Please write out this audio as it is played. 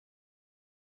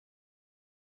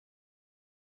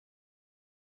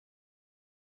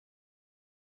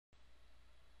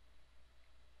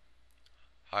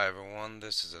Hi everyone,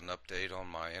 this is an update on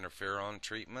my interferon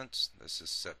treatments. This is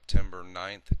September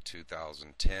 9th,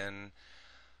 2010.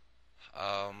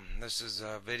 This is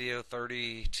video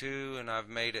 32 and I've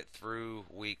made it through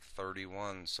week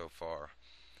 31 so far.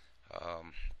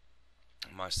 Um,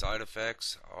 my side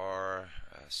effects are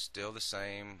still the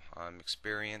same. I'm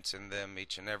experiencing them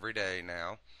each and every day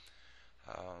now.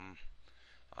 Um,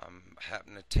 I'm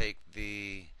having to take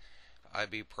the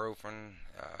ibuprofen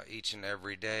each and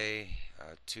every day,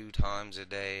 2 times a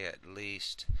day at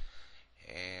least,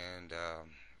 and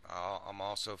I'm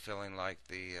also feeling like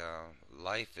the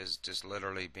life is just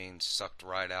literally being sucked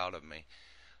right out of me.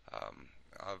 Um,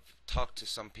 I've talked to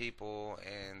some people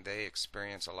and they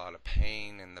experience a lot of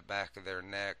pain in the back of their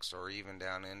necks or even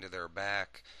down into their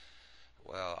back.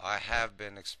 Well, I have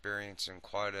been experiencing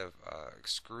quite a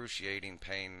excruciating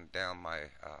pain down my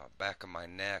back of my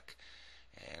neck,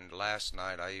 and last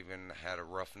night I even had a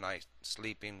rough night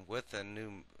sleeping with a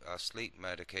new sleep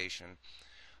medication.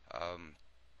 Um,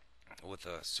 with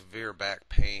severe back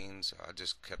pains, I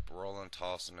just kept rolling,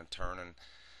 tossing, and turning.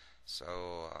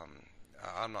 So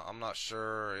I'm not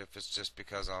sure if it's just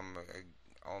because I'm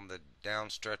on the down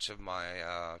stretch of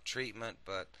my treatment,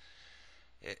 but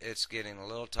it's getting a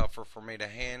little tougher for me to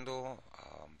handle.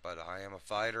 But I am a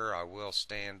fighter. I will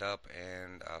stand up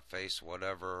and face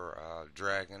whatever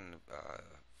dragon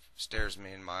stares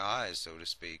me in my eyes, so to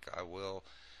speak. I will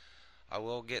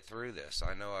get through this.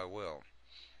 I know I will.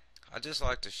 I'd just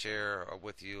like to share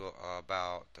with you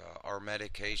about our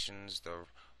medications, the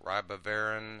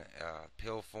Ribavirin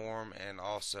pill form, and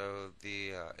also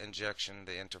the injection,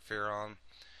 the Interferon.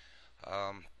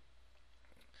 Um,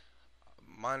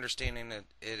 my understanding that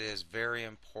it is very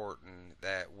important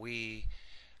that we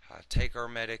take our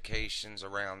medications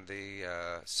around the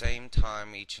same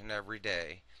time each and every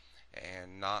day,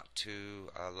 and not to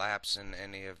lapse in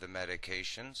any of the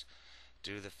medications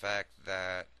due to the fact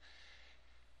that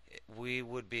we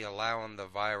would be allowing the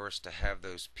virus to have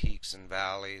those peaks and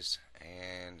valleys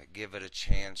and give it a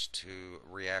chance to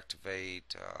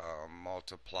reactivate,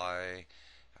 multiply,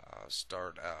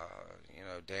 start,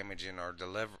 damaging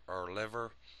our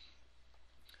liver.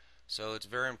 So it's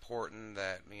very important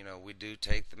that we do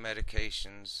take the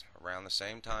medications around the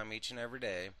same time each and every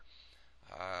day.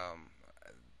 Um,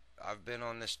 I've been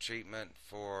on this treatment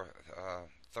for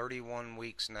 31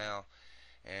 weeks now,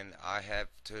 and I have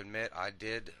to admit I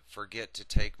did forget to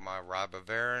take my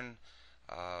Ribavirin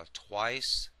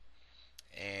twice,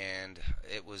 and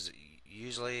it was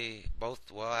usually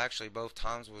actually both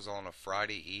times was on a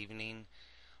Friday evening.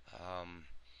 Um,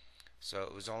 so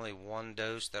it was only one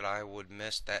dose that I would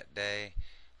miss that day,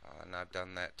 and I've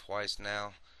done that twice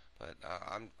now. But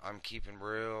I'm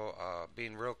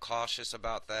being real cautious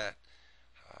about that,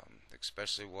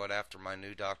 especially what after my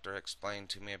new doctor explained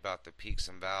to me about the peaks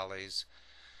and valleys.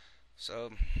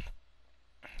 So,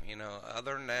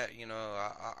 other than that,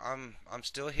 I'm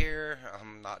still here.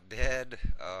 I'm not dead.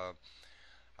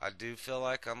 I do feel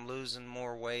like I'm losing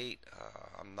more weight.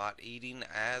 I'm not eating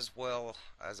as well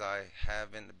as I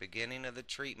have in the beginning of the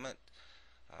treatment.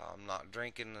 I'm not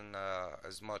drinking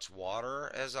as much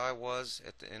water as I was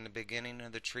in the beginning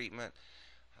of the treatment.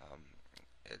 Um,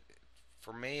 it,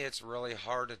 for me, it's really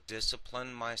hard to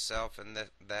discipline myself in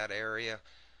that area,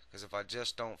 because if I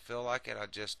just don't feel like it, I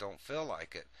just don't feel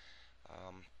like it.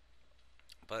 Um,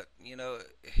 but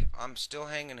I'm still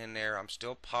hanging in there. I'm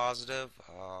still positive.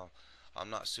 I'm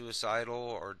not suicidal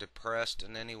or depressed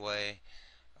in any way.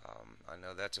 I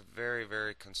know that's a very,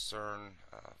 very concern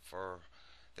for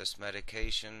this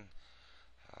medication.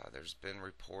 There's been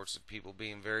reports of people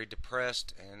being very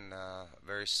depressed and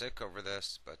very sick over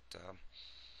this, but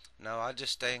no, I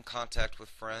just stay in contact with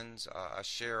friends. I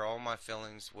share all my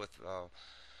feelings with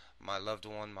my loved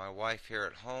one, my wife here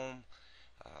at home.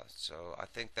 So I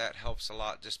think that helps a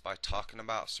lot just by talking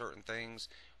about certain things,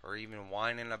 or even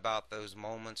whining about those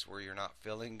moments where you're not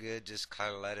feeling good. Just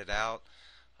kind of let it out,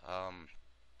 um,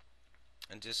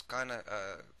 and just kind of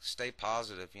stay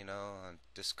positive, and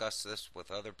discuss this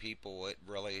with other people.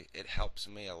 It helps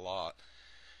me a lot.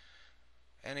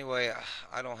 Anyway,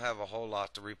 I don't have a whole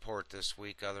lot to report this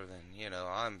week other than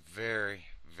I'm very,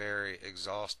 very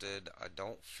exhausted. I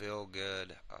don't feel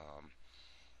good.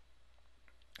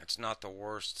 It's not the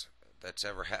worst that's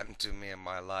ever happened to me in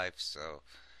my life. So,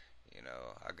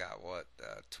 I got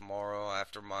tomorrow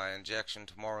after my injection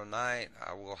tomorrow night,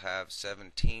 I will have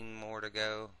 17 more to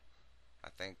go. I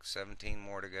think 17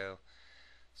 more to go.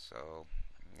 So,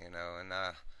 and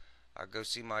I go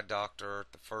see my doctor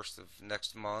at the first of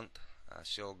next month.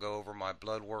 She'll go over my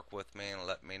blood work with me and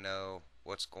let me know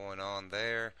what's going on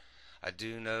there. I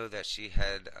do know that she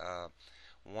had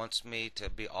wants me to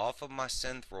be off of my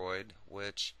Synthroid,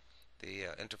 which the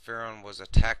interferon was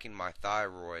attacking my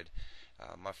thyroid.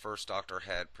 My first doctor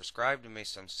had prescribed me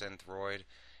some Synthroid,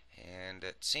 and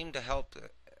it seemed to help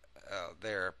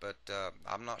there, but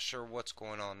I'm not sure what's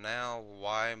going on now,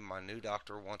 why my new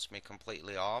doctor wants me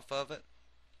completely off of it.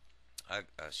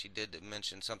 She did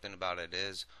mention something about it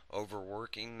is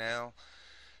overworking now.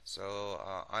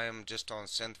 So I am just on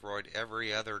Synthroid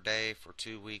every other day for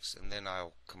 2 weeks, and then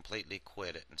I'll completely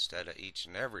quit it instead of each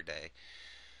and every day.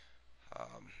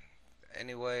 Um,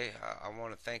 anyway, I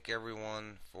want to thank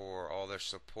everyone for all their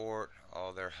support,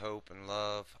 all their hope and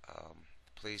love.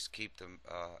 Please keep the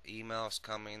emails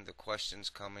coming, the questions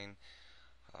coming.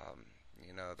 Um,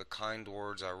 the kind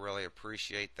words. I really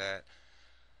appreciate that.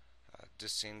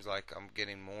 Just seems like I'm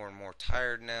getting more and more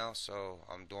tired now, so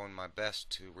I'm doing my best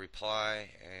to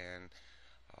reply and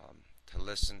to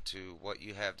listen to what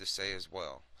you have to say as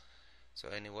well. So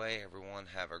anyway, everyone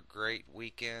have a great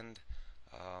weekend.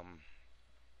 Um,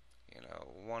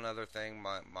 one other thing,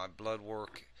 my blood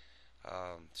work,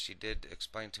 she did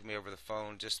explain to me over the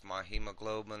phone, just my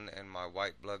hemoglobin and my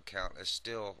white blood count is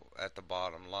still at the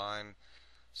bottom line.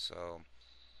 So,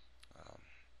 um,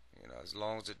 as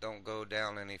long as it don't go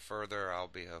down any further, I'll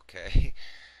be okay.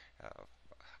 uh,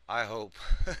 I hope.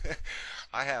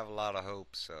 I have a lot of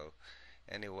hope. So,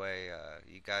 anyway,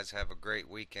 you guys have a great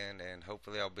weekend, and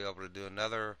hopefully, I'll be able to do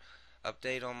another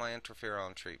update on my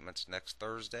interferon treatments next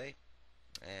Thursday,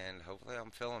 and hopefully,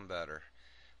 I'm feeling better.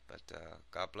 But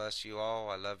God bless you all.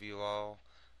 I love you all.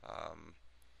 Um,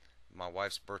 my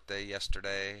wife's birthday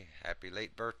yesterday. Happy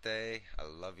late birthday. I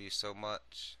love you so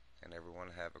much. And everyone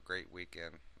have a great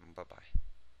weekend. Bye bye.